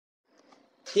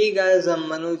Hey guys, I'm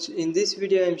Manoj. In this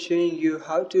video I'm showing you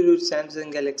how to root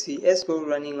Samsung Galaxy S4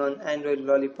 running on Android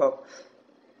Lollipop.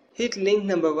 Hit link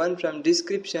number 1 from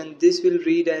description. This will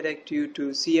redirect you to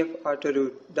CF Auto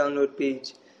Root download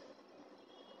page.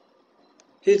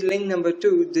 Hit link number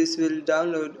 2. This will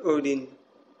download ODIN.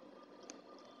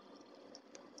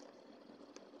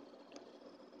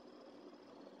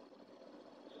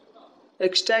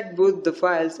 Extract both the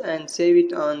files and save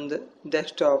it on the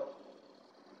desktop.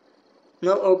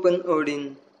 Now open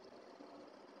ODIN.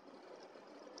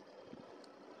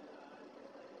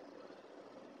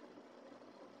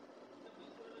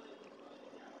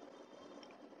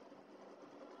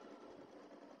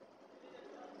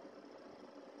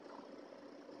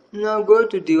 Now go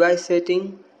to device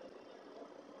setting,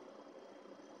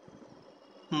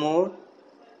 more,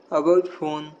 about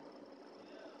phone,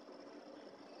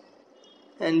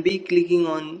 and be clicking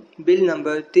on build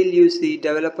number till you see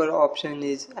developer option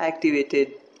is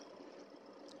activated.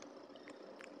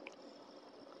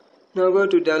 Now go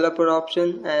to developer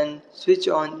option and switch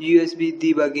on USB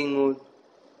debugging mode.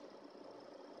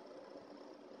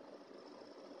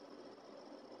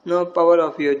 Now power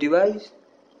off your device.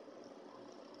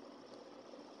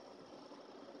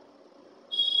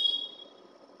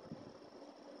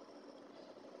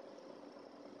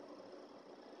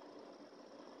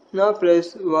 Now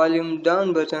press volume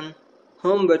down button,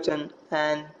 home button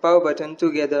and power button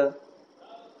together.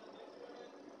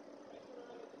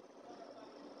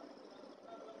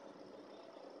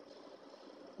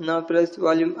 Now press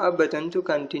volume up button to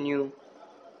continue.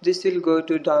 This will go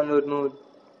to download mode.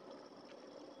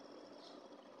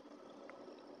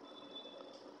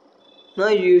 Now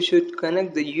you should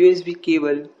connect the USB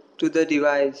cable to the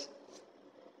device.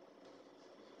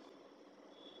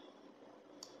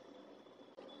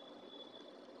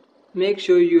 Make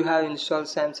sure you have installed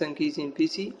Samsung KIES in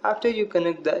PC. After you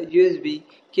connect the USB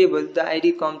cable, the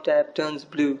ID.COM tab turns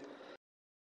blue.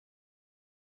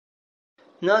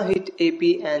 Now hit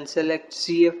AP and select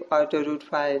CF Auto Root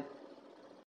file.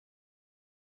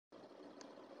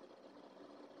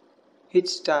 Hit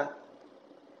start.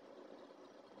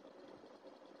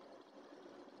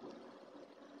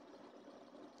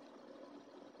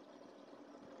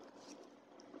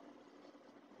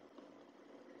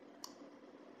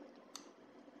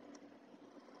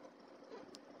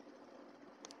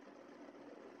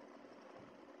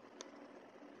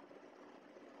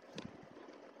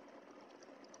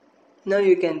 Now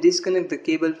you can disconnect the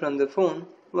cable from the phone.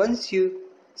 Once you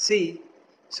see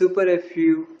Super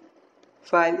FU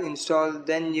file installed,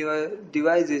 then your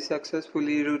device is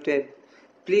successfully rooted.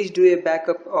 Please do a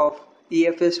backup of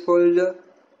EFS folder.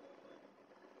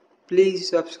 Please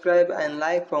subscribe and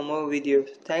like for more videos.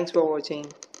 Thanks for watching.